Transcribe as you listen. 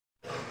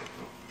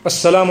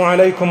Assalamu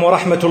alaikum wa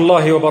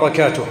rahmatullahi wa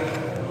barakatuh.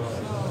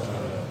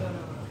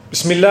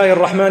 Bismillahir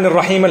Rahmanir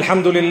Rahim.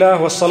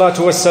 Alhamdulillah wa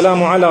salatu wa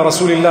salamu ala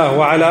Rasulillah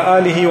wa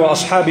ala alihi wa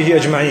ashabihi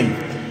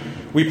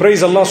ajma'in. We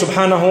praise Allah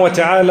subhanahu wa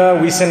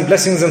ta'ala. We send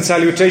blessings and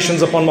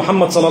salutations upon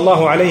Muhammad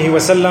sallallahu alayhi wa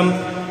sallam,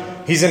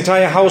 his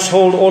entire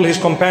household, all his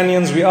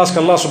companions. We ask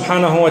Allah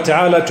subhanahu wa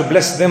ta'ala to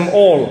bless them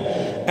all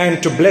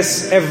and to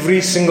bless every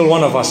single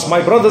one of us.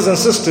 My brothers and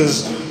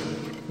sisters,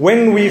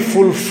 when we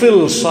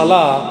fulfill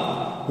salah,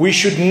 we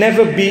should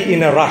never be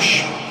in a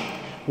rush.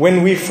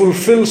 When we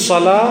fulfill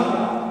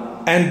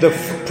salah and the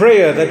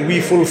prayer that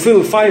we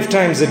fulfill 5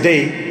 times a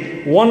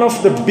day, one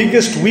of the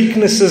biggest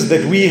weaknesses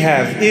that we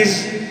have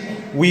is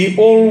we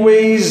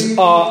always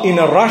are in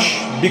a rush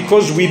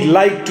because we'd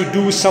like to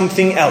do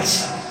something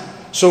else.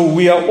 So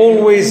we are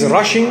always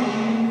rushing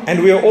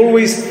and we are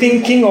always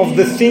thinking of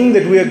the thing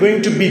that we are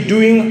going to be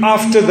doing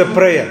after the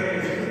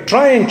prayer.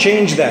 Try and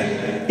change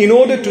that in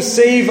order to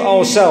save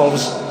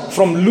ourselves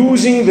from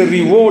losing the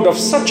reward of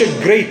such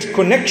a great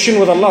connection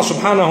with Allah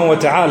subhanahu wa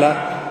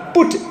ta'ala.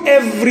 Put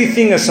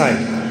everything aside.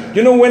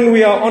 You know, when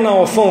we are on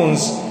our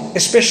phones,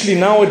 especially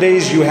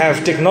nowadays, you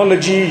have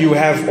technology, you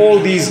have all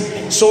these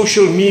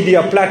social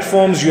media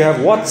platforms, you have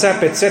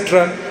WhatsApp,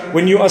 etc.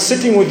 When you are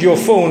sitting with your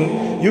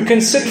phone, you can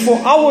sit for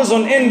hours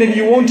on end and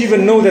you won't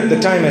even know that the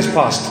time has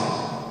passed.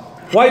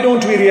 Why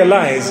don't we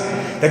realize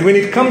that when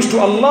it comes to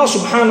Allah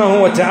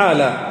subhanahu wa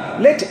ta'ala,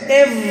 let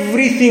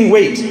everything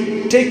wait.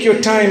 Take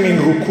your time in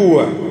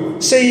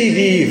ruku'ah. Say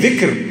the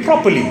dhikr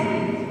properly.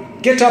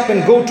 Get up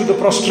and go to the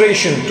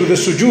prostration, to the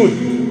sujood.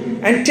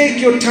 And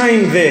take your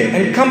time there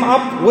and come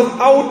up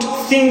without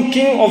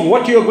thinking of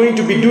what you're going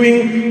to be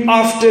doing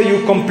after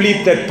you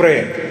complete that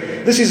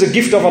prayer. This is a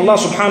gift of Allah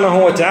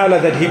subhanahu wa ta'ala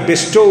that He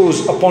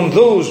bestows upon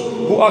those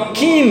who are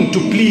keen to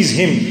please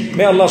Him.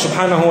 May Allah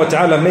subhanahu wa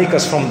ta'ala make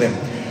us from them.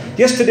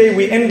 Yesterday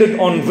we ended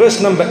on verse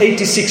number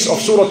 86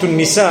 of Surah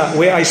An-Nisa,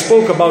 where I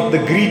spoke about the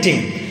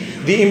greeting.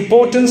 The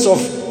importance of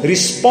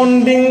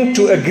responding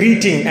to a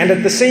greeting and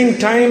at the same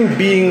time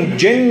being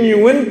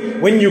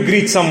genuine when you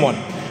greet someone.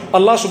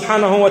 Allah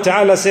subhanahu wa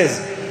ta'ala says,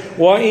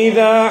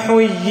 وَإِذَا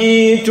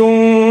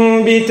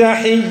حُيِّيتُم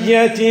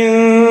بِتَحِيَّةٍ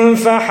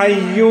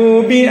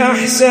فَحَيُّوا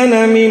بِأَحْسَنَ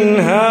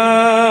مِنْهَا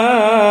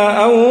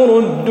أَوْ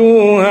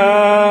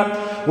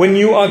رُدُّوهَا. When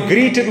you are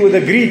greeted with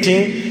a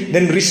greeting,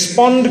 then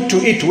respond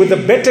to it with a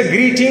better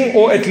greeting,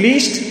 or at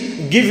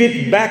least give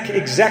it back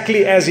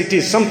exactly as it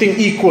is, something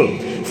equal.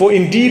 For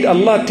indeed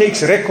Allah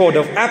takes record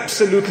of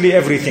absolutely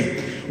everything.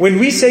 When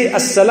we say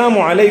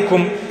Assalamu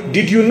alaikum,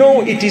 did you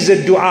know it is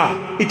a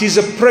dua? It is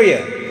a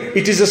prayer.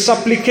 It is a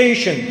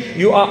supplication.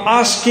 You are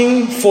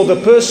asking for the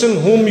person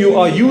whom you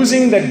are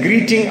using that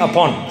greeting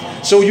upon.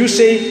 So you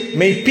say,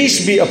 may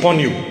peace be upon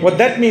you. What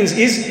that means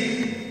is,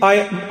 I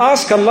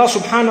ask Allah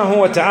subhanahu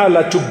wa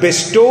ta'ala to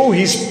bestow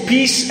His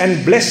peace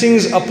and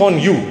blessings upon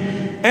you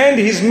and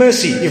His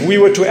mercy, if we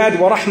were to add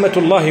wa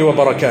rahmatullahi wa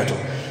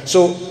barakatuh.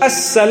 So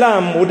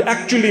as-salam would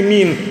actually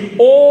mean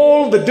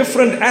all the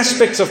different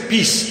aspects of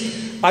peace.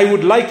 I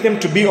would like them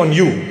to be on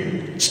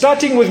you.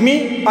 Starting with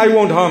me, I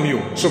won't harm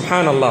you.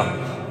 Subhanallah.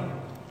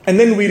 And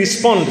then we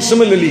respond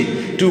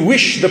similarly to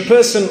wish the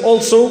person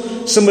also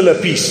similar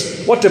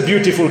peace. What a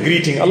beautiful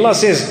greeting. Allah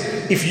says,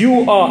 if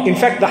you are, in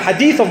fact the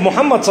hadith of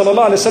Muhammad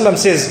sallallahu alaihi wasallam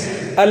says,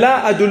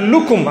 أَلَا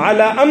أَدُلُّكُمْ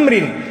عَلَىٰ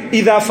أَمْرٍ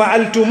إِذَا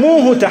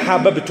فَعَلْتُمُوهُ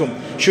تَحَابَبْتُمْ.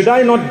 Should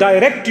I not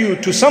direct you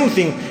to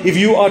something? If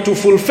you are to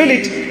fulfill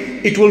it,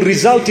 it will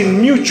result in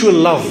mutual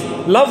love.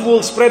 Love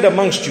will spread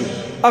amongst you.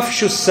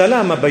 أَفْشُوا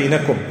السَّلَامَ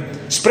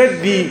بَيْنَكُمْ.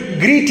 Spread the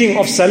greeting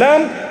of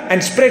salam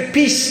and spread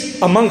peace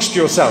amongst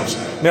yourselves.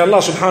 May Allah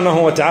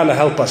subhanahu wa ta'ala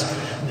help us.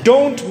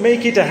 Don't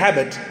make it a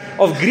habit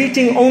of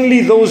greeting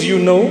only those you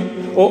know,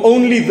 or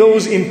only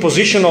those in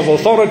position of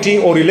authority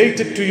or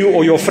related to you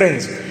or your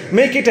friends.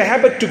 Make it a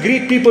habit to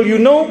greet people you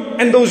know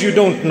and those you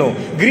don't know.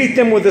 Greet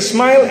them with a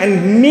smile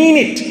and mean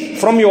it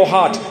from your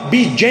heart.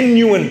 Be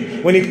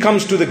genuine when it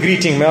comes to the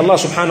greeting. May Allah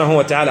subhanahu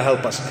wa ta'ala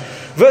help us.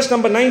 Verse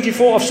number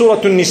 94 of Surah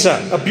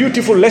An-Nisa, a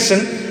beautiful lesson.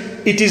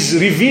 It is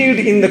revealed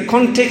in the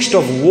context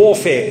of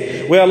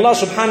warfare, where Allah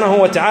subhanahu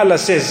wa ta'ala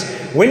says,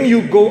 when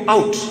you go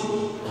out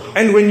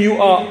and when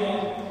you are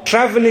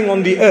traveling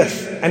on the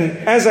earth, and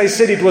as I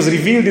said, it was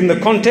revealed in the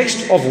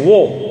context of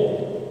war,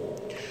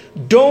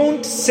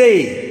 don't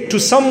say to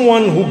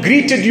someone who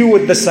greeted you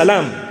with the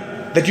salam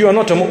that you are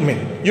not a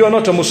mu'min, you are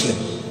not a Muslim.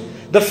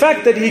 The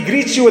fact that he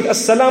greets you with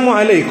assalamu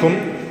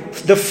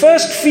alaikum, the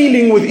first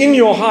feeling within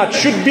your heart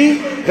should be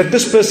that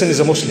this person is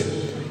a Muslim.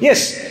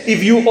 Yes,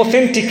 if you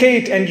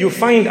authenticate and you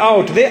find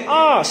out, there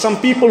are some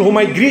people who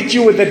might greet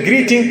you with that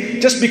greeting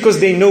just because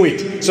they know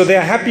it. So they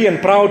are happy and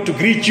proud to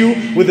greet you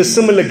with a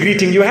similar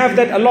greeting. You have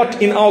that a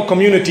lot in our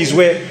communities,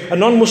 where a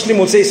non-Muslim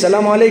will say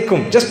Salamu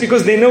alaikum just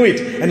because they know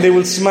it, and they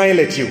will smile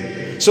at you.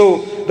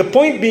 So the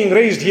point being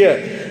raised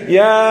here,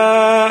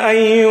 يا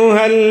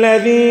أيها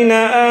الذين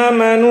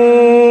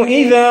آمنوا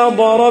إذا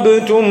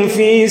ضربتم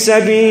في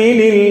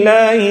سبيل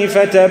الله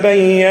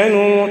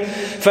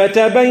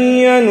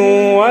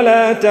فَتَبَيَّنُوا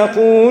وَلَا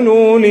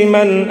تَقُولُوا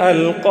لِمَنْ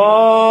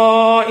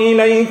أَلْقَى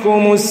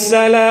إِلَيْكُمُ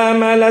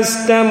السَّلَامَ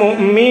لَسْتَ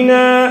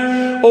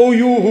مُؤْمِنًا. O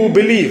you who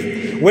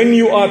believe, when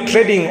you are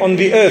treading on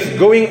the earth,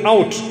 going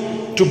out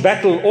to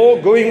battle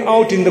or going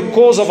out in the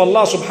cause of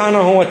Allah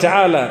subhanahu wa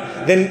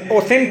ta'ala, then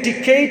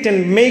authenticate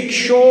and make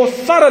sure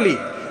thoroughly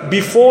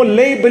before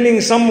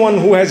labeling someone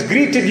who has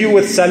greeted you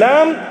with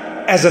salam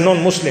as a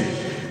non-Muslim.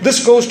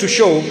 This goes to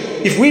show,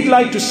 if we'd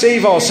like to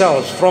save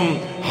ourselves from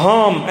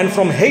harm and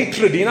from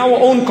hatred in our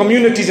own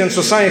communities and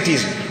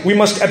societies, we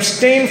must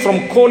abstain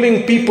from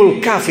calling people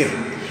kafir.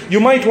 You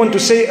might want to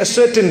say a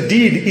certain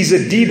deed is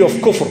a deed of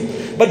kufr,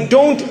 but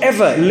don't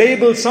ever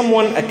label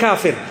someone a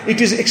kafir. It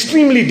is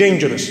extremely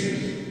dangerous.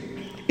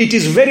 It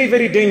is very,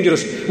 very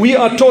dangerous. We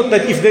are taught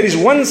that if there is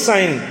one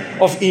sign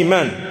of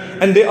iman,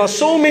 and there are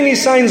so many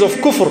signs of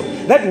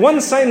kufr, that one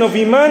sign of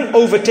iman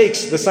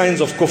overtakes the signs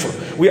of kufr.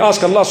 We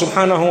ask Allah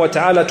subhanahu wa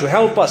ta'ala to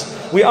help us.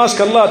 We ask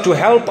Allah to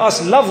help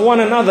us love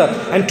one another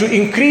and to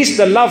increase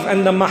the love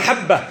and the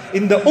mahabbah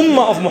in the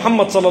ummah of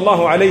Muhammad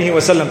sallallahu alayhi wa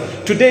sallam.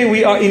 Today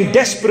we are in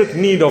desperate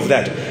need of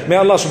that. May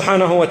Allah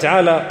subhanahu wa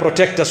ta'ala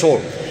protect us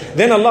all.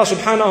 Then Allah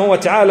subhanahu wa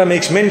ta'ala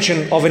makes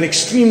mention of an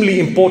extremely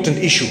important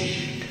issue.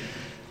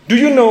 Do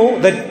you know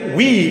that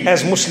we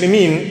as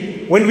Muslimin,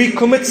 when we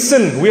commit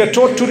sin, we are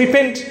taught to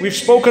repent? We've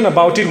spoken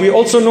about it. We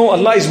also know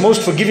Allah is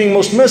most forgiving,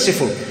 most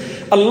merciful.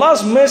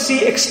 Allah's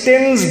mercy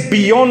extends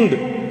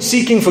beyond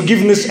seeking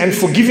forgiveness and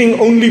forgiving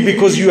only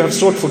because you have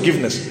sought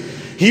forgiveness.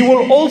 He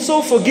will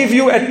also forgive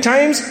you at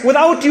times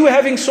without you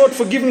having sought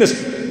forgiveness,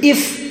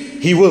 if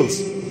He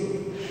wills.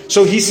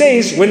 So He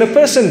says, when a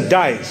person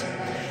dies,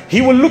 He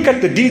will look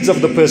at the deeds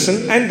of the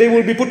person and they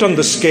will be put on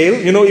the scale.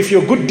 You know, if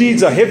your good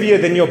deeds are heavier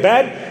than your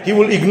bad, He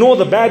will ignore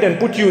the bad and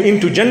put you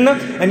into Jannah.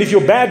 And if your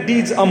bad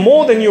deeds are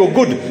more than your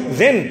good,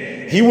 then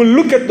He will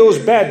look at those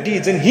bad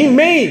deeds and He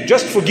may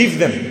just forgive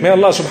them. May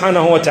Allah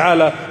subhanahu wa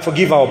ta'ala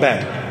forgive our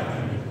bad.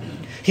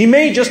 He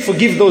may just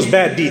forgive those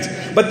bad deeds.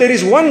 But there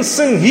is one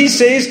sin He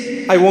says,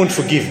 I won't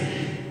forgive.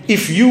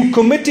 If you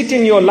commit it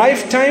in your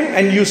lifetime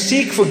and you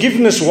seek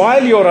forgiveness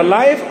while you're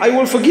alive, I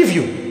will forgive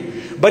you.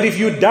 But if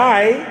you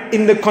die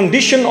in the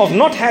condition of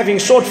not having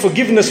sought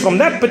forgiveness from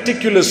that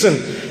particular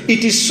sin,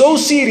 it is so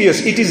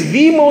serious, it is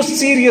the most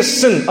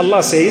serious sin,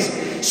 Allah says,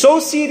 so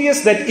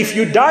serious that if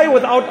you die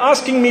without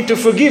asking me to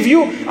forgive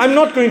you, I'm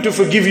not going to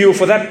forgive you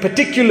for that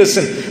particular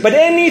sin. But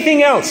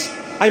anything else,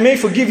 I may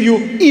forgive you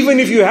even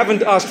if you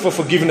haven't asked for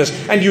forgiveness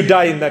and you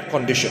die in that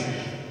condition.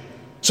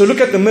 So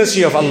look at the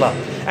mercy of Allah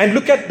and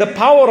look at the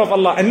power of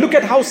Allah and look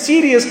at how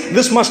serious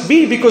this must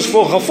be, because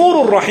for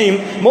Ghafurur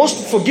Rahim,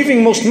 most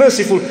forgiving, most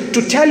merciful,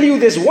 to tell you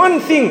there's one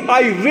thing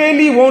I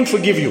really won't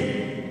forgive you,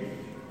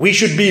 we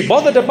should be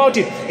bothered about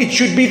it. It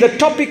should be the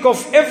topic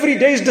of every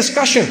day's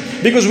discussion,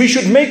 because we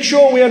should make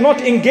sure we are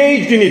not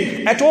engaged in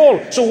it at all.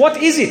 So what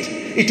is it?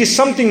 It is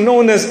something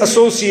known as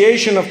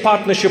association of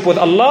partnership with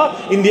Allah,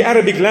 in the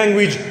Arabic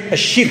language, a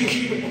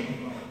shirk.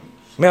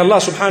 May Allah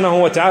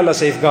subhanahu wa ta'ala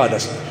safeguard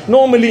us.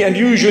 Normally and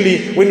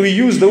usually when we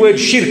use the word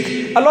shirk,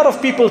 a lot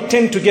of people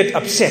tend to get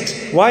upset.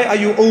 Why are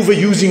you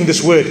overusing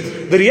this word?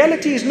 The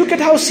reality is, look at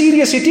how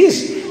serious it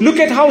is. Look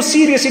at how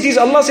serious it is.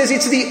 Allah says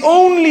it's the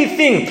only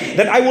thing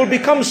that I will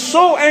become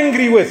so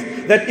angry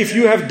with, that if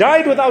you have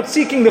died without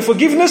seeking the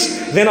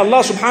forgiveness, then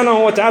Allah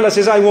subhanahu wa ta'ala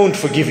says, I won't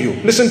forgive you.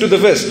 Listen to the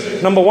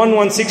verse, number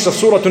 116 of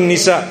Surah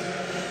An-Nisa.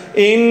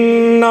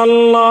 إن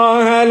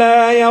الله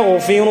لا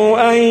يغفر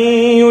أن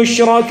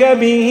يشرك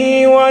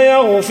به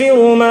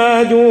ويغفر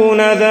ما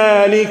دون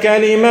ذلك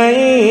لمن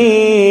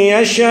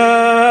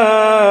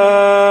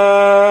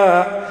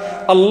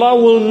يشاء. Allah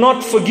will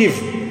not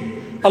forgive.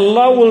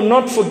 Allah will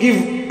not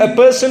forgive a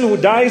person who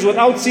dies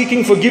without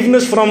seeking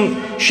forgiveness from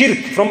shirk,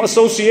 from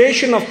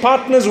association of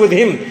partners with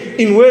Him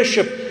in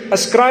worship,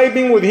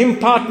 ascribing with Him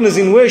partners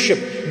in worship.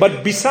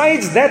 But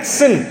besides that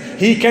sin,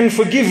 He can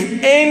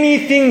forgive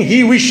anything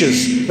He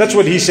wishes. That's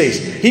what He says.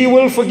 He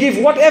will forgive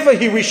whatever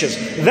He wishes.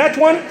 That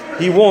one,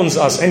 He warns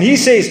us. And He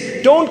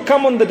says, don't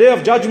come on the day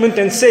of judgment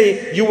and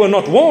say, you were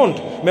not warned.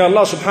 May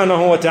Allah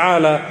subhanahu wa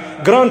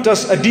ta'ala grant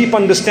us a deep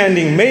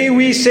understanding. May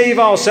we save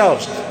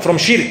ourselves from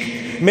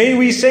shirk. May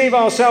we save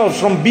ourselves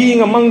from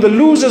being among the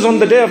losers on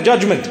the day of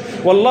judgment.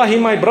 Wallahi,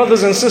 my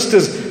brothers and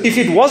sisters, if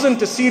it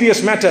wasn't a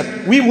serious matter,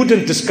 we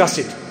wouldn't discuss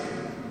it.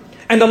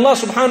 And Allah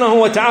subhanahu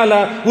wa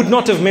ta'ala would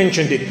not have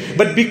mentioned it.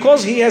 But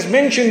because He has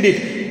mentioned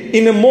it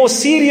in a more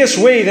serious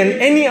way than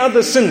any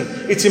other sin,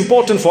 it's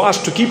important for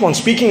us to keep on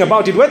speaking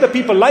about it, whether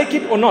people like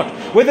it or not.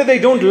 Whether they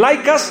don't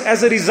like us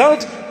as a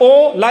result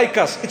or like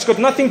us. It's got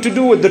nothing to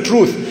do with the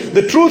truth.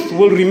 The truth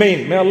will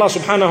remain. May Allah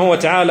subhanahu wa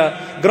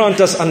ta'ala grant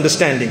us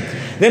understanding.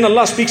 Then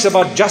Allah speaks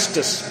about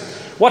justice.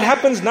 What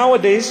happens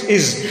nowadays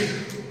is,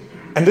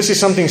 and this is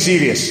something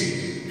serious,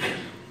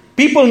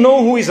 people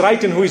know who is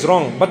right and who is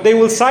wrong, but they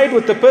will side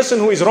with the person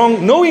who is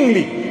wrong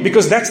knowingly,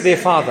 because that's their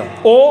father,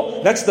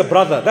 or that's the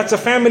brother, that's a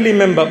family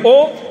member,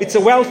 or it's a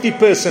wealthy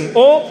person,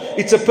 or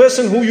it's a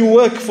person who you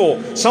work for,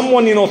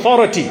 someone in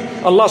authority.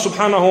 Allah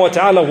subhanahu wa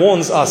ta'ala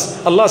warns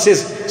us. Allah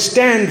says,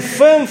 stand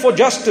firm for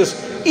justice,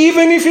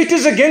 even if it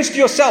is against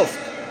yourself.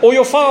 or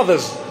your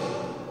fathers,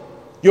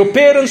 your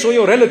parents or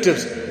your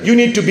relatives, you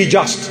need to be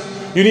just.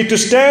 You need to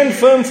stand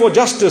firm for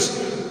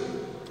justice.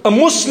 A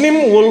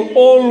Muslim will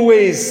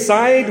always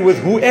side with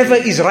whoever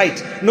is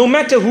right, no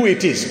matter who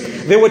it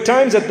is. There were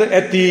times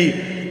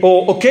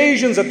or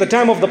occasions at the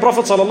time of the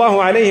Prophet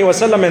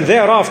ﷺ and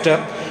thereafter,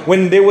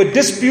 when there were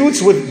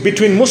disputes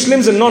between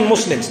Muslims and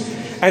non-Muslims,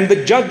 and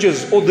the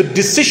judges or the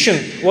decision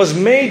was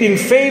made in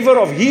favor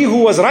of he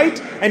who was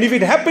right, and if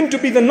it happened to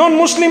be the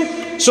non-Muslim,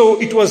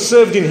 so it was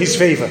served in his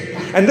favor.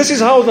 And this is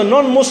how the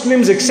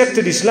non-Muslims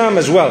accepted Islam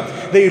as well.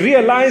 They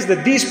realized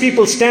that these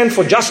people stand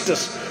for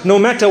justice no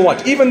matter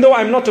what. Even though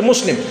I'm not a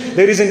Muslim,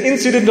 there is an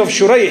incident of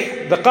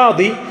Shuraih, the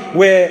Qadi,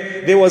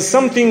 where there was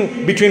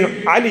something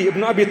between Ali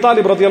ibn Abi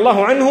Talib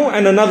radiallahu anhu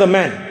and another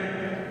man.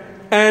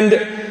 And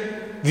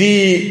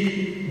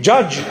the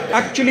judge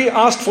actually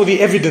asked for the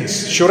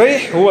evidence.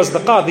 Shuraih, who was the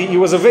Qadi, he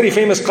was a very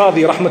famous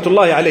Qadi,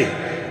 rahmatullahi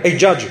alayh, a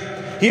judge.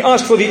 He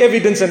asked for the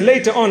evidence, and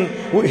later on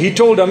he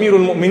told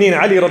Amirul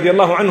Mu'mineen Ali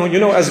radiallahu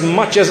anhu, as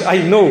much as I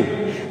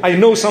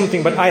know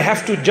something, but I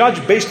have to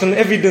judge based on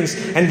evidence,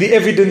 and the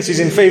evidence is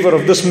in favor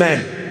of this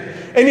man.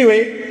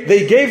 Anyway,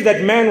 they gave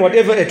that man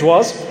whatever it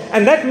was,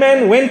 and that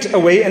man went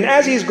away, and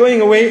as he's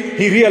going away,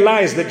 he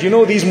realized that,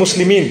 these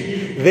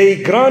Muslimin,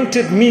 they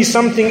granted me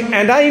something,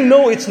 and I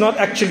know it's not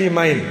actually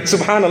mine.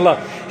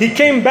 Subhanallah. He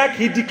came back,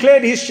 he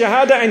declared his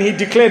shahada, and he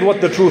declared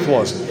what the truth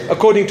was,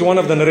 according to one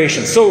of the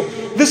narrations. So,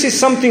 this is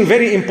something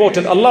very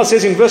important. Allah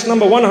says in verse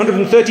number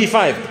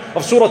 135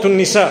 of Surah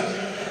An-Nisa,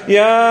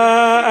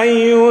 يا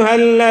أيها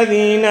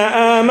الذين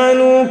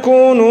آمنوا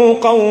كونوا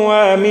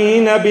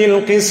قوامين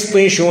بالقسط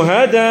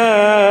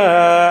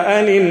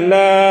شهداء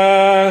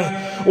لله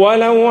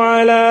ولو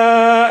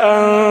على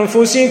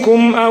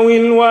أنفسكم أو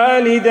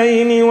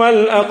الوالدين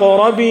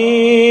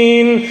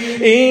والأقربين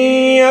إن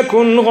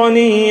يكن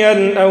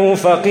غنيا أو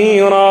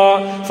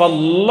فقيرا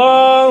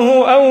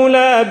فالله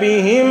أولى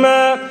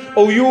بهما.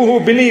 O you who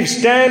believe,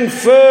 stand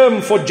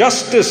firm for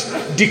justice,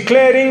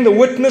 declaring the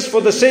witness for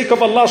the sake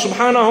of Allah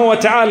subhanahu wa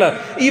ta'ala,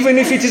 even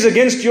if it is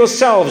against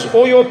yourselves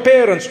or your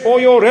parents or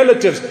your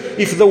relatives.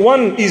 If the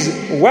one is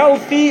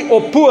wealthy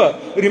or poor,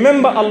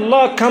 remember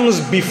Allah comes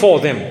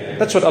before them.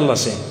 That's what Allah is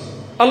saying.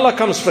 Allah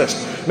comes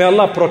first. May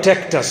Allah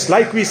protect us.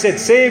 Like we said,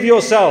 save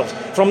yourselves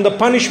from the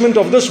punishment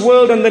of this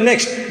world and the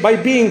next by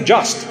being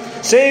just.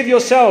 Save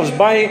yourselves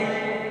by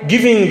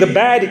giving the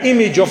bad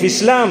image of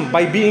Islam,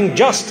 by being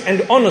just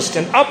and honest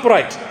and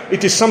upright.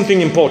 It is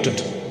something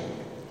important.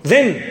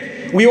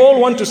 Then we all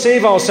want to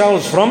save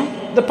ourselves from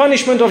the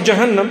punishment of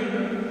Jahannam.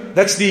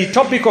 That's the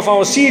topic of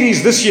our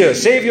series this year.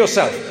 Save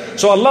yourself.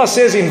 So Allah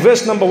says in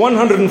verse number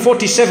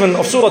 147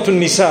 of Surah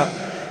An-Nisa,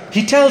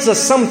 He tells us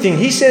something.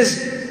 He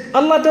says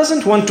Allah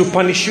doesn't want to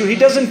punish you. He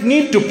doesn't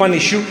need to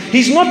punish you.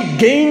 He's not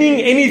gaining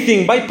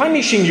anything by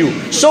punishing you.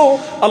 So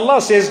Allah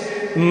says,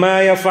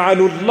 ما يفعل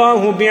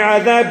الله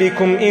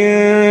بعذابكم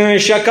إن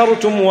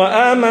شكرتم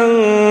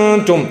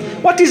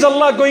وآمنتم. What is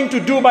Allah going to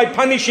do by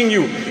punishing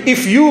you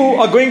if you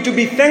are going to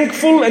be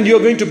thankful and you are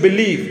going to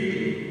believe?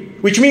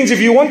 Which means if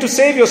you want to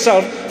save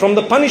yourself from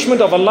the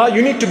punishment of Allah,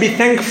 you need to be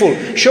thankful.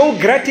 Show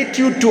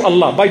gratitude to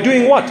Allah by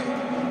doing what?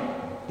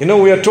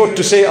 We are taught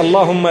to say,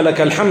 Allahumma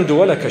lakal hamdu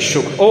wa lakal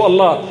shukr. Oh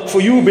Allah, for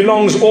you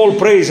belongs all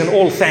praise and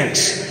all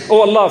thanks.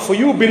 Oh Allah, for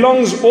you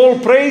belongs all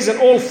praise and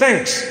all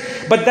thanks.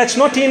 But that's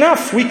not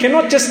enough. We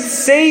cannot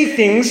just say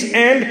things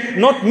and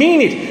not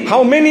mean it.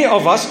 How many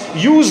of us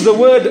use the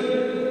word,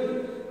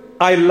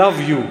 I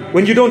love you,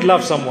 when you don't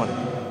love someone?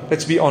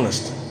 Let's be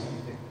honest.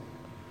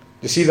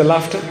 You see the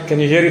laughter? Can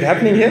you hear it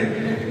happening here?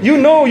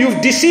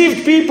 You've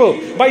deceived people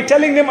by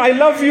telling them, I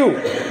love you,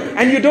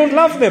 and you don't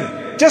love them.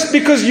 Just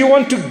because you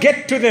want to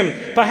get to them,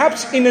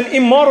 perhaps in an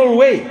immoral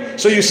way.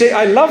 So you say,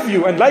 I love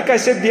you. And like I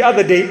said the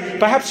other day,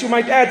 perhaps you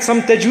might add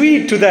some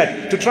tajweed to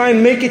that to try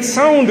and make it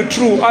sound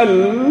true. I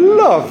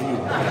love you.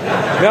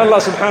 May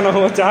Allah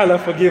subhanahu wa ta'ala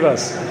forgive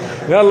us.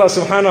 May Allah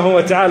subhanahu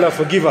wa ta'ala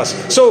forgive us.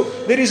 So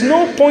there is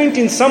no point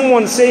in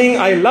someone saying,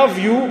 I love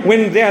you,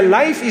 when their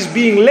life is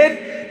being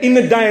led in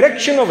the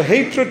direction of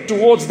hatred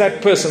towards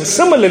that person.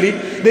 Similarly,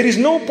 there is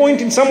no point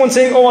in someone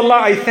saying, oh Allah,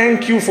 I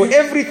thank you for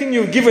everything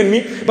you've given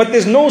me, but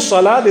there's no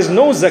salah, there's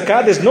no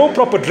zakah, there's no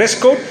proper dress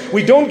code,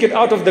 we don't get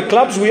out of the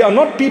clubs, we are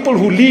not people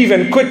who leave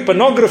and quit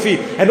pornography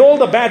and all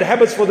the bad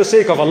habits for the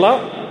sake of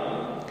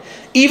Allah.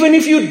 Even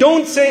if you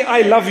don't say,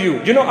 I love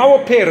you, our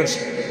parents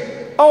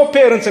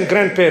and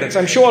grandparents,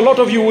 I'm sure a lot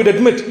of you would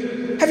admit,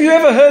 have you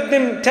ever heard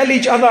them tell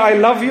each other, I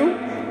love you?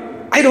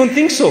 I don't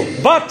think so.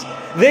 But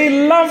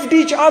they loved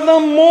each other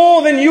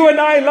more than you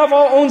and I love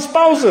our own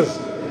spouses.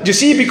 Do you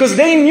see? Because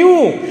they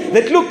knew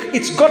that, look,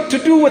 it's got to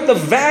do with the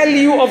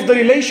value of the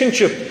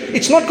relationship.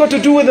 It's not got to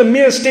do with a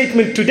mere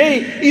statement.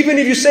 Today, even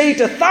if you say it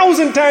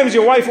 1,000 times,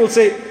 your wife will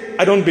say,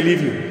 I don't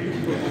believe you.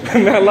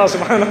 May Allah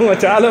subhanahu wa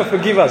ta'ala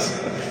forgive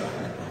us.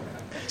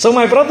 So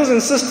my brothers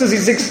and sisters,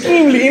 it's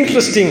extremely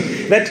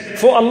interesting that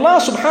for Allah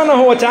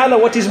subhanahu wa ta'ala,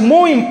 what is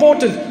more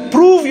important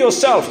improve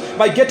yourself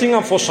by getting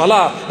up for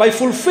salah, by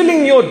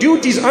fulfilling your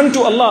duties unto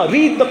Allah.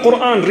 Read the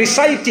Quran,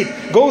 recite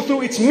it, go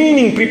through its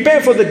meaning,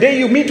 prepare for the day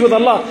you meet with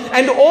Allah,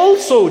 and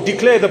also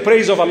declare the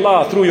praise of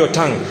Allah through your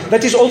tongue.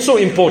 That is also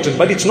important,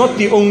 but it's not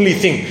the only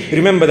thing.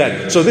 Remember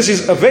that. So this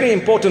is a very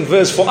important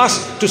verse for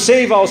us to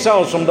save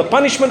ourselves from the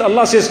punishment.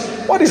 Allah says,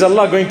 what is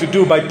Allah going to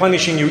do by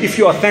punishing you if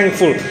you are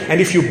thankful and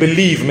if you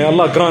believe? May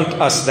Allah grant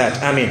us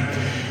that. Ameen.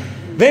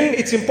 Then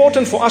it's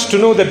important for us to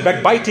know that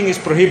backbiting is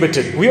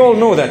prohibited. We all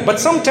know that. But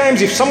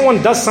sometimes if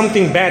someone does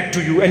something bad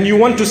to you and you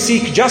want to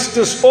seek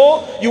justice,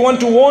 or you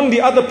want to warn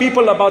the other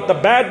people about the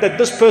bad that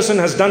this person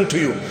has done to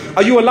you,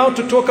 are you allowed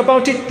to talk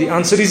about it? The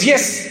answer is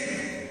yes.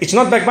 It's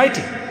not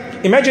backbiting.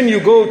 Imagine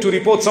you go to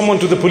report someone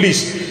to the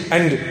police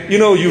and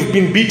you've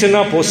been beaten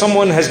up, or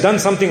someone has done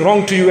something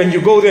wrong to you, and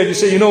you go there and you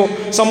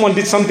say, someone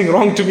did something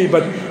wrong to me,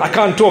 but I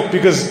can't talk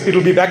because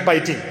it'll be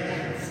backbiting.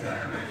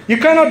 You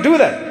cannot do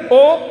that.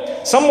 Or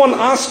someone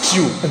asks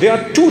you, there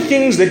are two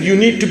things that you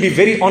need to be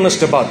very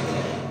honest about.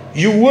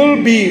 You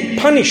will be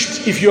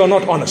punished if you are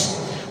not honest.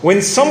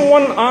 When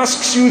someone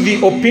asks you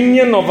the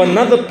opinion of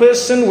another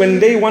person when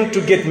they want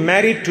to get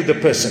married to the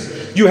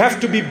person, you have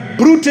to be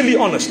brutally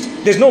honest.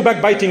 There's no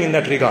backbiting in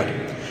that regard.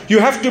 You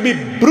have to be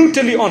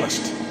brutally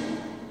honest.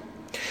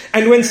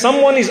 And when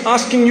someone is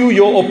asking you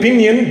your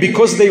opinion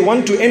because they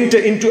want to enter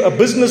into a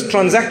business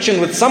transaction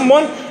with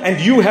someone and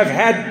you have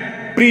had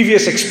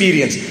previous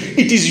experience,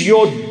 it is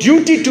your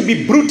duty to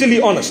be brutally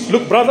honest.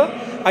 Look, brother,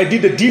 I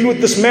did a deal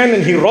with this man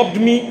and he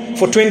robbed me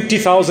for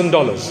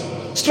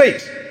 $20,000.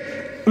 Straight.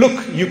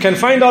 Look, you can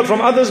find out from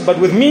others, but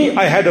with me,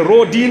 I had a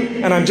raw deal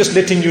and I'm just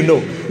letting you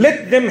know.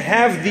 Let them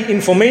have the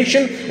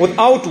information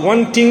without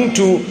wanting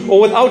to,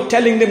 or without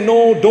telling them,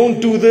 no, don't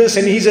do this,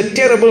 and he's a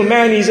terrible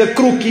man, he's a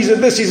crook, he's a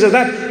this, he's a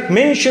that.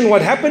 Mention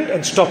what happened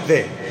and stop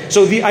there.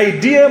 So the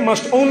idea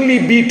must only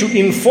be to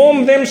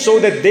inform them so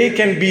that they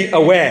can be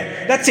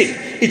aware. That's it.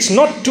 It's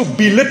not to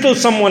belittle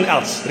someone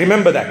else.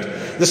 Remember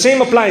that. The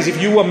same applies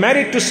if you were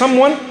married to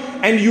someone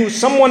and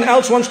someone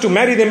else wants to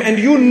marry them and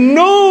you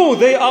know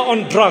they are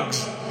on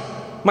drugs.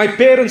 My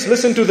parents,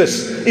 listen to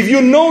this. If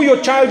you know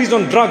your child is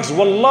on drugs,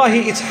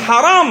 wallahi, it's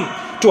haram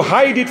to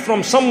hide it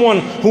from someone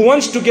who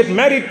wants to get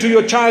married to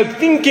your child,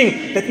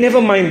 thinking that never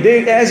mind,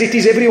 as it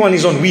is, everyone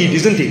is on weed,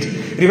 isn't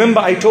it?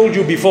 Remember, I told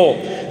you before,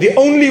 the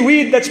only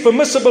weed that's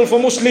permissible for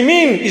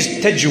Muslimin is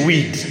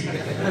tajweed.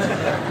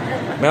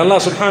 May Allah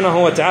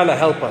subhanahu wa ta'ala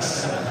help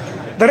us.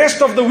 The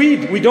rest of the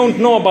weed we don't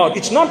know about.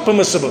 It's not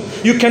permissible.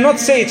 You cannot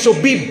say it. So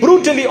be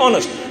brutally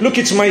honest. Look,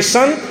 it's my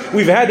son.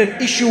 We've had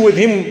an issue with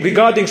him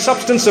regarding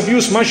substance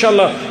abuse.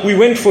 MashaAllah, we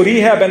went for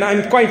rehab and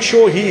I'm quite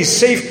sure he is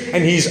safe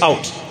and he's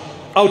out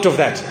of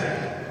that.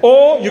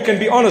 Or you can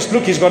be honest.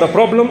 Look, he's got a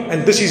problem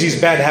and this is his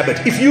bad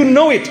habit. If you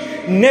know it,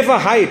 never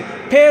hide.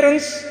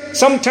 Parents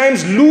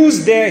sometimes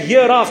lose their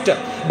hereafter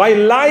by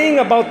lying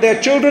about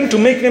their children to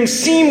make them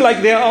seem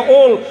like they are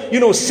all,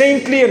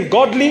 saintly and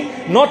godly,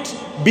 not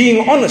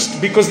being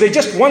honest because they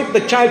just want the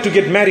child to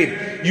get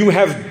married. You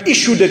have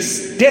issued a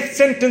death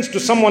sentence to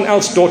someone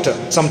else's daughter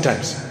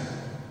sometimes.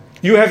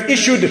 You have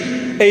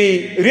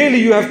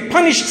you have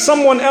punished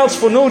someone else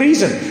for no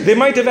reason. They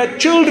might have had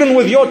children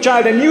with your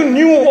child and you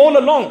knew all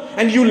along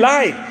and you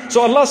lied.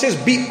 So Allah says,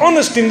 be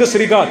honest in this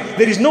regard.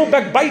 There is no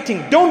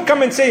backbiting. Don't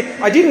come and say,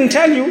 I didn't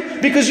tell you,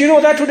 because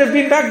that would have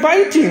been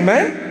backbiting,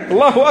 man.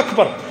 Allahu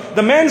Akbar.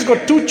 The man's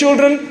got 2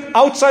 children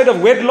outside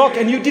of wedlock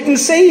and you didn't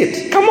say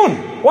it. Come on,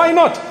 why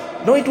not?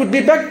 No, it would be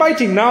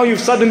backbiting. Now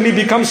you've suddenly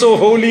become so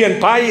holy and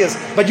pious,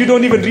 but you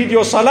don't even read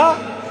your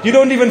salah. You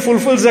don't even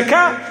fulfill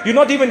zakah. You're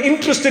not even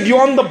interested.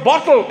 You're on the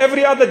bottle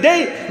every other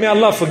day. May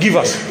Allah forgive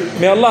us.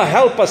 May Allah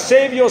help us.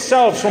 Save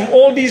yourselves from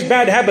all these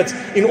bad habits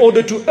in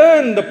order to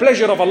earn the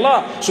pleasure of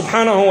Allah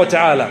subhanahu wa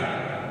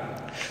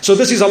ta'ala. So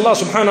this is Allah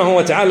subhanahu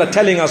wa ta'ala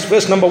telling us,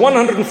 verse number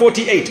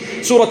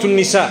 148, Surah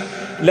An-Nisa.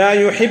 لا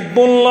يحب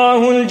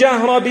الله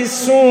الجهر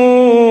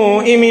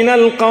بالسوء من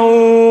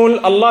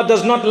القول. Allah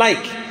does not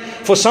like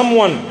for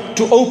someone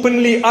to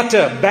openly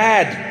utter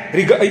bad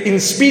in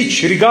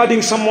speech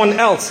regarding someone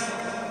else.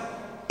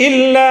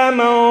 إِلَّا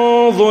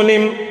مَنْ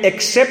ظُلِمْ,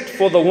 except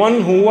for the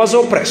one who was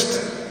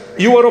oppressed.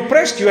 You are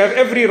oppressed, you have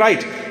every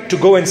right to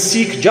go and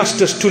seek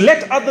justice, to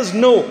let others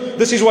know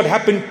this is what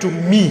happened to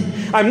me.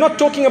 I'm not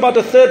talking about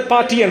a third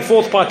party and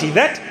fourth party.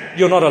 That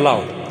you're not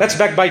allowed. That's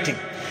backbiting.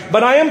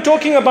 But I am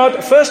talking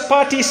about first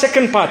party,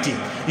 second party.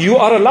 You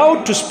are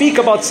allowed to speak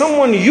about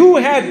someone you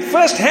had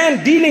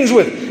first-hand dealings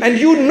with and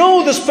you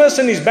know this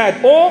person is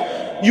bad, or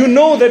you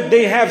know that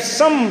they have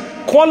some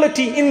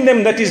quality in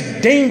them that is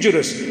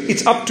dangerous.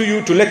 It's up to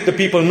you to let the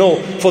people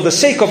know for the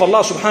sake of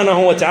Allah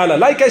subhanahu wa ta'ala.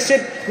 Like I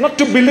said, not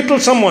to belittle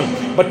someone,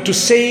 but to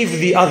save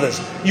the others.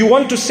 You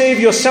want to save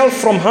yourself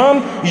from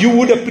harm, you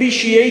would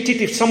appreciate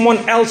it if someone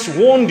else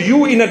warned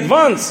you in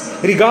advance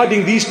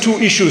regarding these 2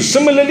 issues.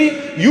 Similarly,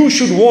 you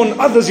should warn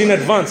others in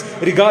advance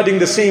regarding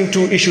the same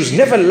 2 issues.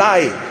 Never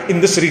lie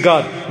in this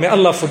regard. May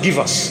Allah forgive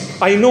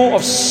us. I know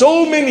of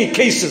so many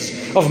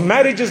cases of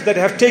marriages that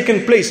have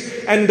taken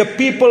place and the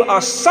people are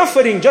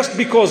suffering just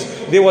because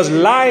there was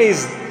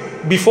lies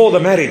before the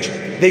marriage.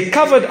 They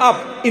covered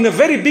up in a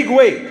very big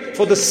way.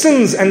 for the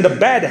sins and the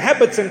bad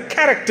habits and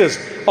characters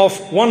of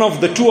one of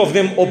the two of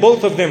them or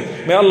both of them.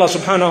 May Allah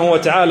subhanahu wa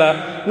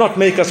ta'ala not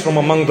make us from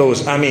among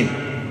those. Ameen.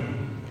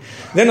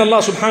 Then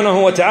Allah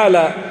subhanahu wa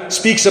ta'ala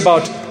speaks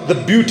about the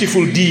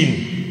beautiful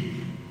deen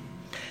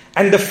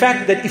and the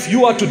fact that if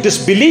you are to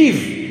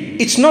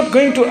disbelieve, it's not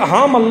going to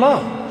harm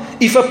Allah.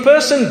 If a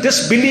person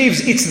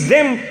disbelieves, it's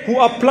them who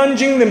are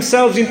plunging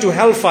themselves into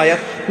hellfire.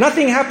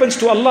 Nothing happens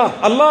to Allah.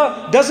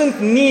 Allah doesn't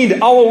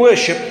need our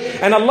worship,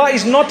 and Allah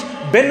is not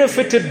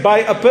benefited by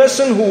a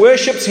person who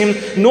worships Him,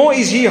 nor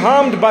is He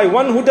harmed by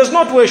one who does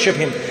not worship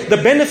Him. The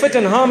benefit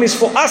and harm is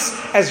for us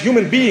as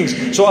human beings.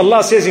 So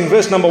Allah says in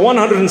verse number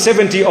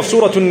 170 of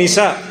Surah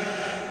An-Nisa,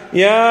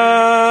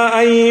 يا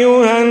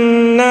أيها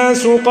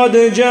الناس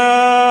قد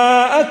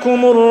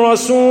جاءكم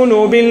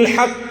الرسول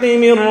بالحق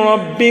من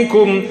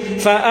ربكم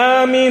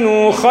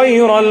فآمنوا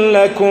خيرا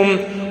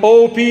لكم.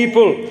 O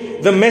people,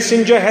 the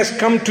messenger has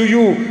come to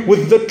you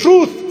with the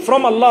truth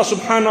from Allah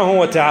subhanahu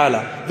wa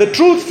ta'ala, the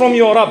truth from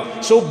your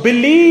Rabb. So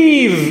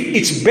believe,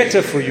 it's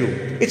better for you.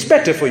 It's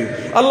better for you.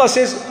 Allah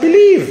says,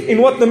 believe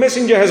in what the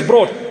messenger has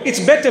brought. It's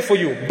better for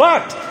you.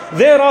 But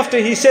thereafter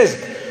He says,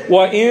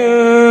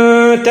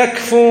 وَإِن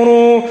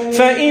تَكْفُرُوا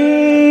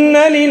فَإِنَّ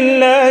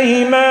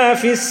لِلَّهِ مَا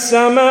فِي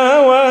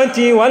السَّمَاوَاتِ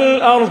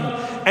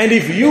وَالْأَرْضِ. And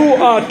if you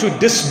are to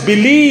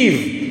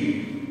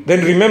disbelieve,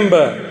 then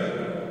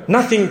remember,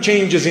 nothing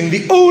changes in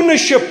the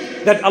ownership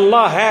that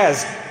Allah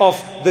has of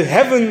the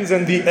heavens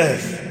and the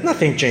earth.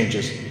 Nothing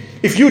changes.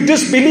 If you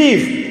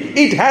disbelieve,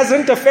 it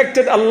hasn't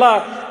affected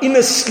Allah in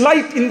the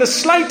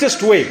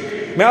slightest way.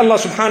 May Allah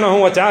subhanahu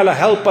wa ta'ala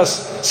help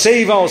us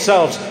save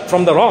ourselves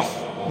from the wrath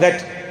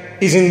that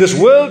is in this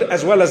world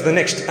as well as the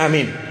next.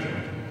 Ameen.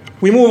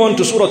 We move on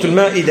to Surah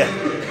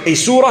Al-Ma'idah, a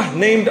surah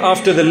named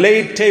after the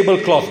laid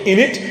tablecloth. In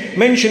it,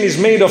 mention is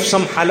made of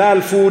some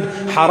halal food,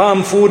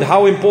 haram food,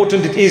 how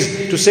important it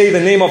is to say the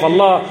name of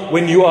Allah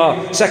when you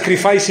are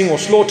sacrificing or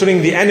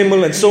slaughtering the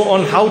animal and so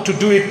on, how to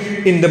do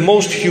it in the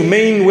most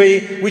humane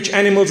way, which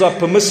animals are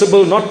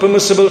permissible, not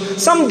permissible.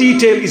 Some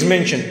detail is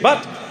mentioned.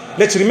 But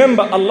let's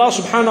remember Allah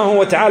subhanahu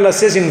wa ta'ala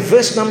says in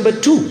verse number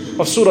 2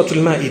 of Surah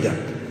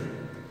Al-Ma'idah,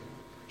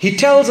 He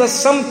tells us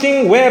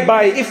something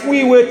whereby if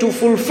we were to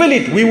fulfill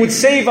it, we would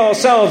save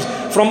ourselves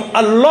from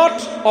a lot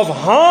of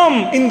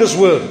harm in this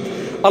world.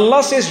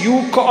 Allah says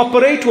you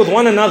cooperate with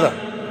one another,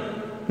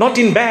 not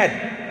in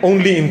bad,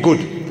 only in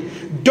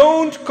good.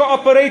 Don't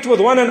cooperate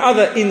with one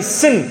another in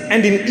sin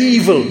and in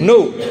evil,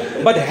 no.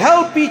 But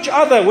help each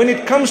other when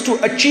it comes to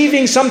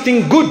achieving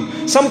something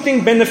good,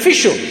 something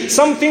beneficial,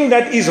 something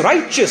that is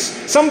righteous,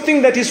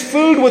 something that is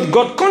filled with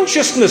God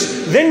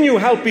consciousness. Then you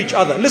help each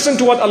other. Listen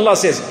to what Allah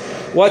says.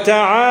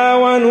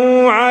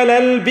 وَتَعَاوَنُوا عَلَى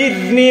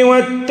الْبِرِّ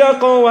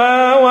وَالتَّقْوَى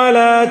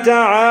وَلَا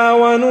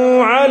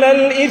تَعَاوَنُوا عَلَى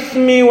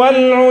الْإِثْمِ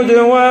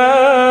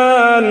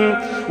وَالْعُدْوَانِ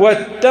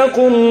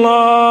وَاتَّقُوا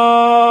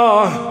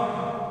اللَّهَ.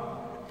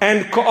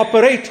 And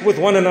cooperate with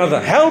one another,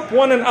 help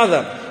one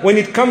another when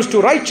it comes to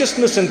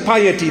righteousness and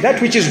piety,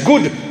 that which is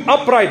good,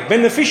 upright,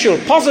 beneficial,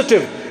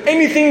 positive,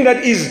 anything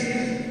that is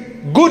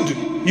good.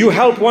 You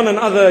help one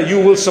another, you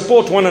will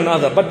support one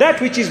another. But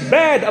that which is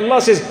bad,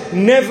 Allah says,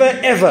 never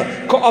ever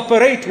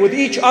cooperate with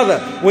each other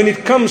when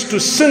it comes to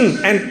sin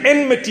and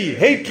enmity,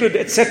 hatred,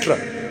 etc.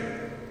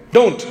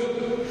 Don't.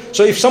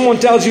 So if someone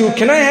tells you,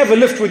 can I have a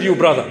lift with you,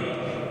 brother?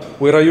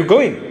 Where are you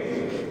going?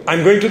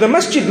 I'm going to the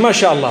Masjid,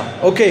 mashallah.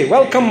 Okay,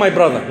 welcome my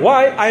brother.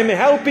 Why? I'm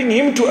helping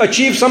him to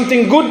achieve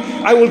something good.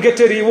 I will get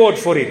a reward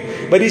for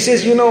it. But he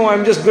says,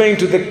 I'm just going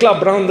to the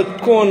club round the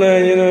corner.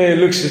 He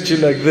looks at you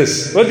like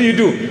this. What do?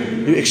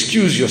 You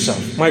excuse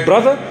yourself. My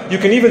brother, you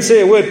can even say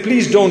a word,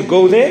 please don't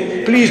go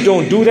there. Please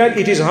don't do that.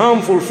 It is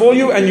harmful for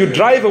you. And you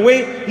drive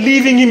away,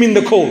 leaving him in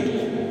the cold.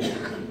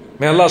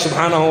 May Allah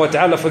subhanahu wa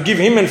ta'ala forgive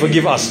him and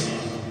forgive us.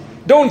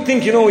 Don't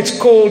think, it's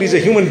cold, he's a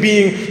human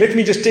being, let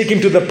me just take him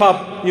to the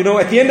pub.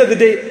 At the end of the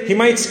day, he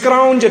might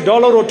scrounge $1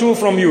 or $2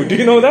 from you. Do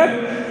you know that?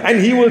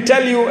 And he will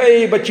tell you,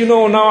 hey, but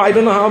now I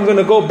don't know how I'm going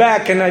to go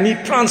back and I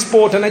need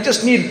transport and I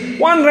just need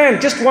 1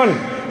 rand, just one.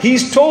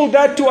 He's told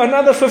that to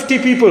another 50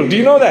 people. Do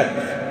you know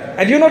that?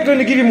 And you're not going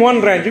to give him 1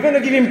 rand, you're going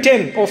to give him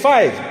 10 or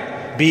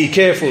 5. Be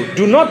careful.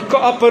 Do not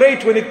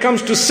cooperate when it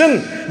comes to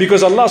sin,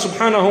 because Allah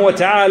subhanahu wa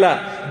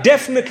ta'ala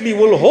definitely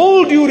will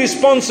hold you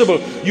responsible.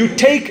 You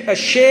take a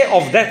share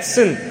of that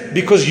sin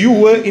because you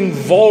were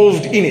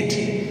involved in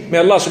it. May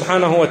Allah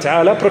subhanahu wa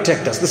ta'ala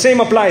protect us. The same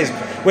applies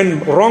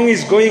when wrong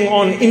is going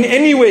on in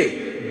any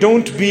way.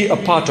 Don't be a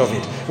part of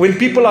it. When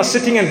people are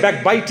sitting and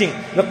backbiting,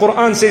 the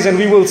Quran says, and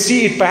we will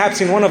see it perhaps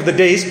in one of the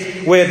days,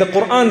 where the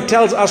Quran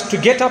tells us to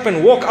get up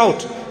and walk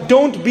out.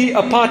 Don't be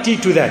a party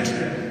to that.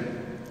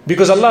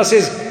 Because Allah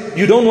says,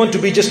 you don't want to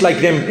be just like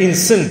them in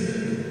sin.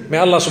 May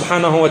Allah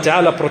subhanahu wa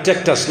ta'ala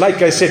protect us.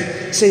 Like I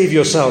said, save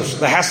yourselves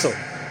the hassle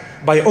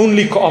by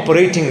only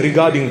cooperating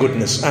regarding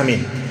goodness.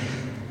 Ameen.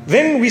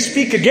 Then we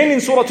speak again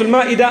in Surah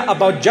Al-Ma'idah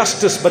about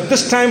justice, but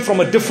this time from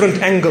a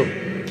different angle.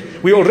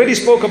 We already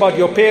spoke about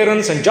your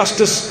parents and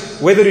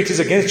justice, whether it is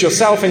against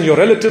yourself and your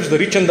relatives, the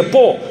rich and the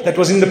poor. That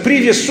was in the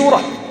previous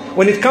surah.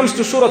 when it comes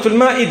to Surah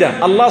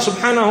Al-Ma'idah, Allah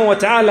subhanahu wa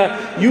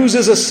ta'ala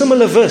uses a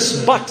similar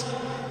verse, but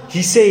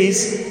He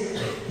says,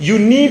 you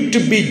need to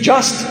be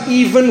just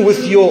even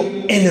with your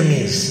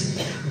enemies.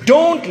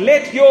 Don't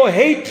let your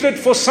hatred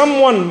for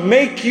someone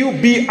make you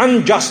be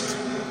unjust.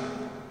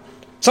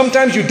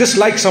 Sometimes you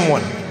dislike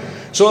someone.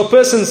 So a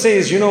person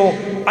says,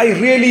 I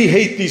really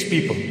hate these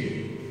people.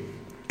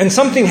 And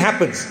something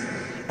happens.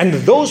 And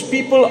those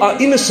people are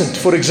innocent,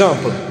 for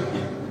example.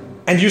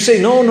 And you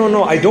say,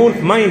 no, I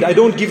don't mind, I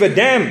don't give a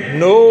damn.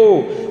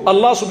 No.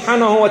 Allah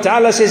subhanahu wa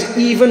ta'ala says,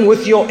 even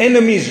with your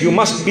enemies, you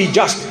must be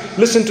just.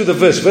 Listen to the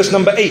verse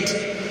number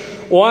 8.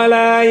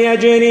 وَلَا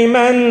يَجْرِمَنَّكُمْ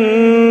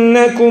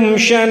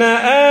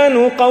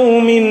شَنَآنُ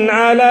قَوْمٍ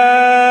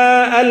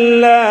عَلَىٰ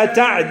أَلَّا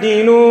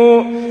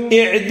تَعْدِلُوا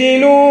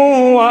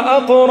اعْدِلُوا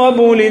وَأَقْرَبُ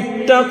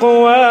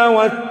لِلتَّقْوَى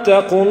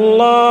وَاتَّقُوا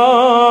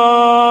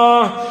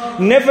اللَّهَ.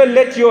 Never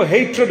let your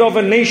hatred of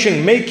a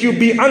nation make you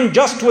be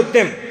unjust with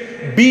them.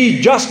 Be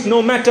just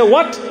no matter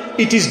what.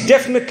 It is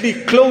definitely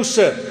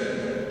closer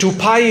to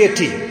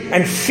piety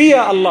and fear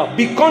Allah.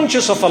 Be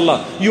conscious of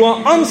Allah. You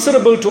are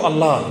answerable to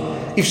Allah.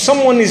 If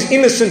someone is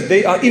innocent,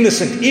 they are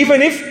innocent.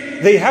 Even if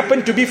they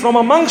happen to be from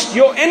amongst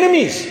your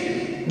enemies.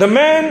 The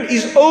man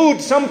is owed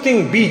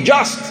something. Be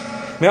just.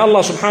 May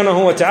Allah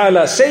subhanahu wa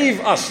ta'ala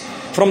save us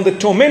from the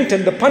torment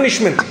and the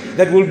punishment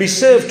that will be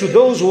served to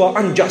those who are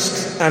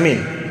unjust.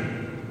 Ameen.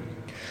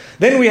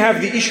 Then we have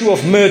the issue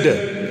of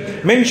murder.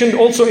 Mentioned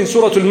also in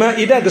Surah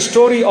Al-Ma'idah, the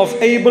story of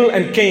Abel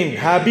and Cain,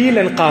 Habil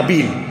and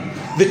Qabil,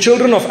 the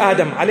children of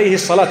Adam alayhi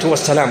salatu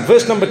wassalam.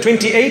 Verse number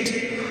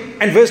 28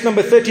 and verse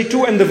number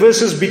 32 and the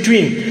verses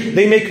between,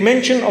 they make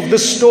mention of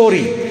this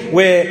story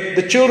where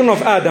the children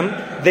of Adam,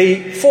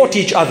 they fought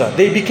each other.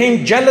 They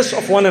became jealous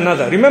of one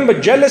another. Remember,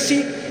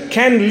 jealousy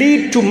can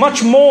lead to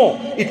much more.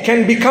 It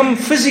can become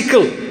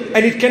physical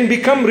and it can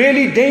become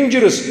really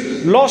dangerous.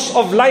 Loss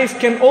of life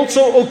can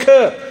also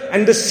occur.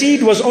 And the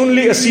seed was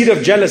only a seed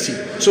of jealousy.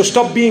 So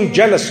stop being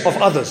jealous of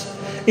others.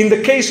 In the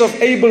case of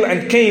Abel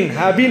and Cain,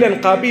 Habil and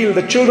Qabil,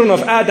 the children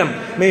of Adam,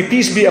 may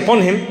peace be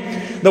upon him,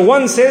 the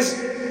one says,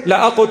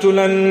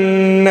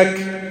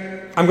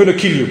 لَأَقْتُلَنَّكَ, I'm going to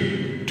kill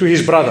you, to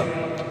his brother.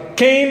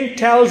 Cain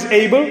tells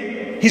Abel,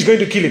 he's going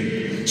to kill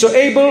him. So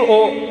Abel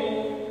or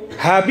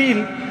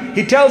Habil,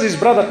 he tells his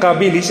brother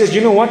Qabil, he says,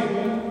 you know what?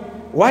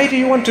 Why do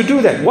you want to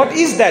do that? What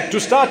is that to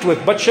start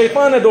with? But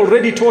Shaitan had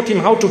already taught him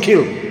how to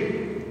kill.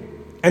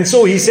 And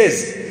so he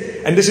says,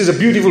 and this is a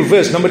beautiful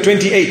verse, number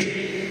 28.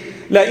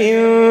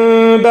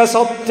 لَإِن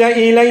بَسَطْتَ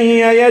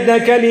إِلَيَّ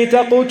يَدَكَ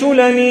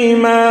لِتَقْتُلَنِي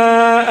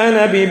مَا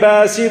أَنَا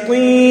بِبَاسِطٍ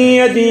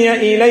يَدِيَ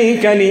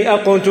إِلَيْكَ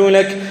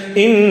لِأَقْتُلَكَ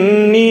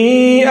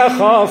إِنِّي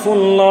أَخَافُ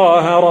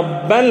اللَّهَ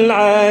رَبَّ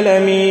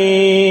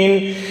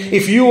الْعَالَمِينَ.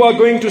 If you are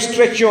going to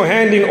stretch your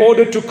hand in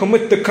order to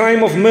commit the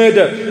crime of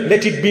murder,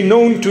 let it be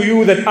known to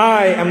you that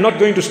I am not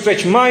going to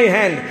stretch my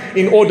hand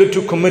in order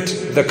to commit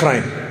the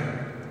crime.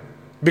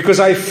 Because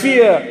I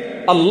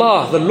fear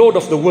Allah, the Lord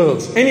of the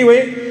worlds.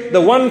 Anyway, the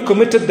one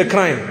committed the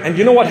crime. And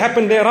you know what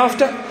happened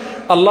thereafter?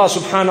 Allah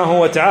subhanahu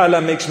wa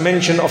ta'ala makes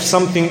mention of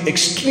something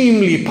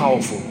extremely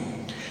powerful.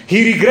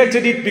 He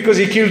regretted it because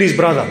he killed his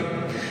brother.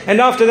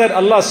 And after that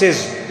Allah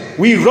says,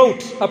 we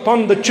wrote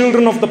upon the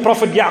children of the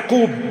Prophet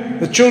Yaqub,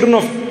 the children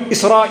of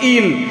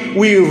Israel,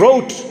 we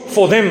wrote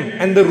for them.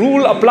 And the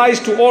rule applies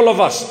to all of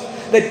us,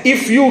 that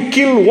if you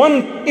kill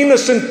one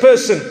innocent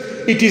person,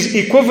 it is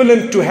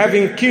equivalent to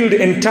having killed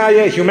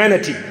entire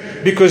humanity,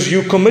 because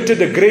you committed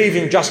a grave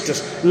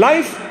injustice.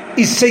 Life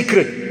is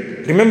sacred.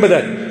 Remember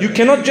that. You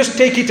cannot just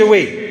take it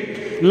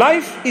away.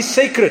 Life is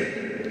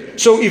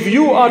sacred. So if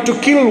you are to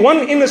kill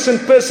one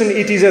innocent person,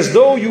 it is as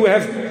though you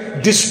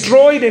have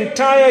destroyed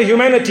entire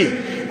humanity.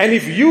 And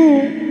if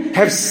you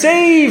have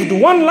saved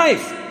one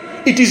life,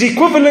 it is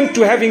equivalent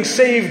to having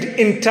saved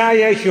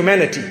entire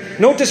humanity.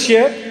 Notice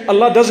here,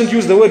 Allah doesn't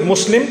use the word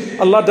Muslim.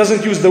 Allah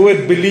doesn't use the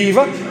word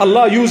believer.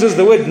 Allah uses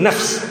the word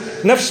nafs.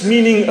 Nafs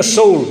meaning a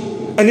soul,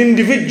 an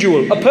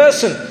individual, a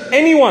person,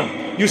 anyone.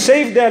 You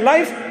saved their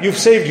life, you've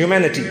saved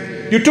humanity.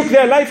 You took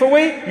their life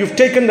away, you've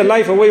taken the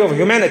life away of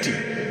humanity.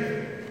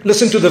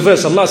 Listen to the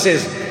verse. Allah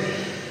says,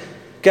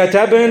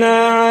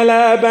 كتبنا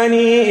على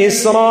بني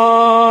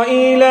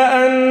إسرائيل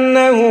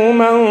أنه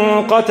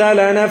من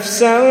قتل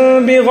نفسا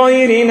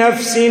بغير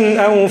نفس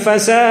أو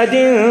فساد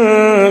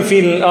في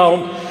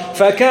الأرض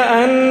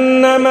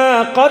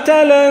فكأنما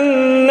قتل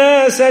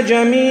الناس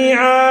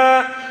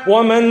جميعا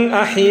ومن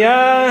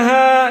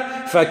أحياها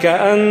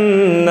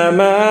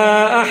فكأنما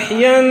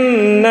أحيا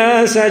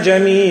الناس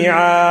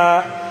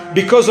جميعا.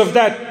 Because of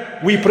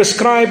that, we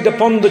prescribed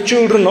upon the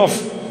children of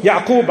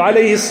Yaqub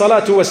alayhi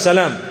salatu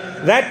wassalam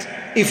that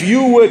if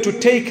you were to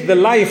take the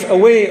life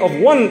away of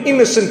one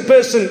innocent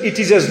person, it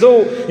is as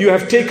though you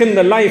have taken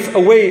the life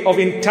away of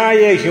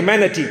entire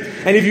humanity.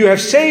 And if you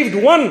have saved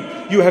one,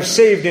 you have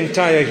saved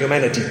entire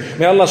humanity.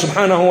 May Allah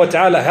subhanahu wa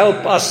ta'ala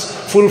help us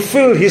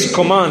fulfill His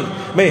command.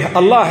 May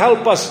Allah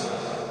help us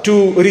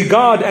to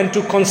regard and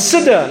to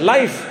consider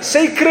life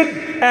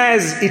sacred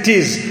as it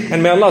is.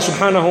 And may Allah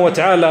subhanahu wa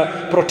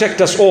ta'ala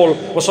protect us all.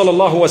 Wa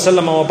sallallahu wa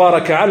sallama wa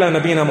baraka ala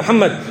nabina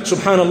Muhammad.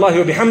 Subhanallahi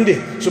wa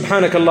bihamdih.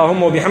 Subhanaka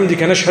Allahumma wa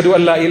bihamdika nashhadu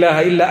an la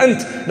ilaha illa ant.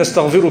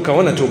 Nastaghfiruka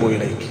wa natubu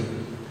ilayk.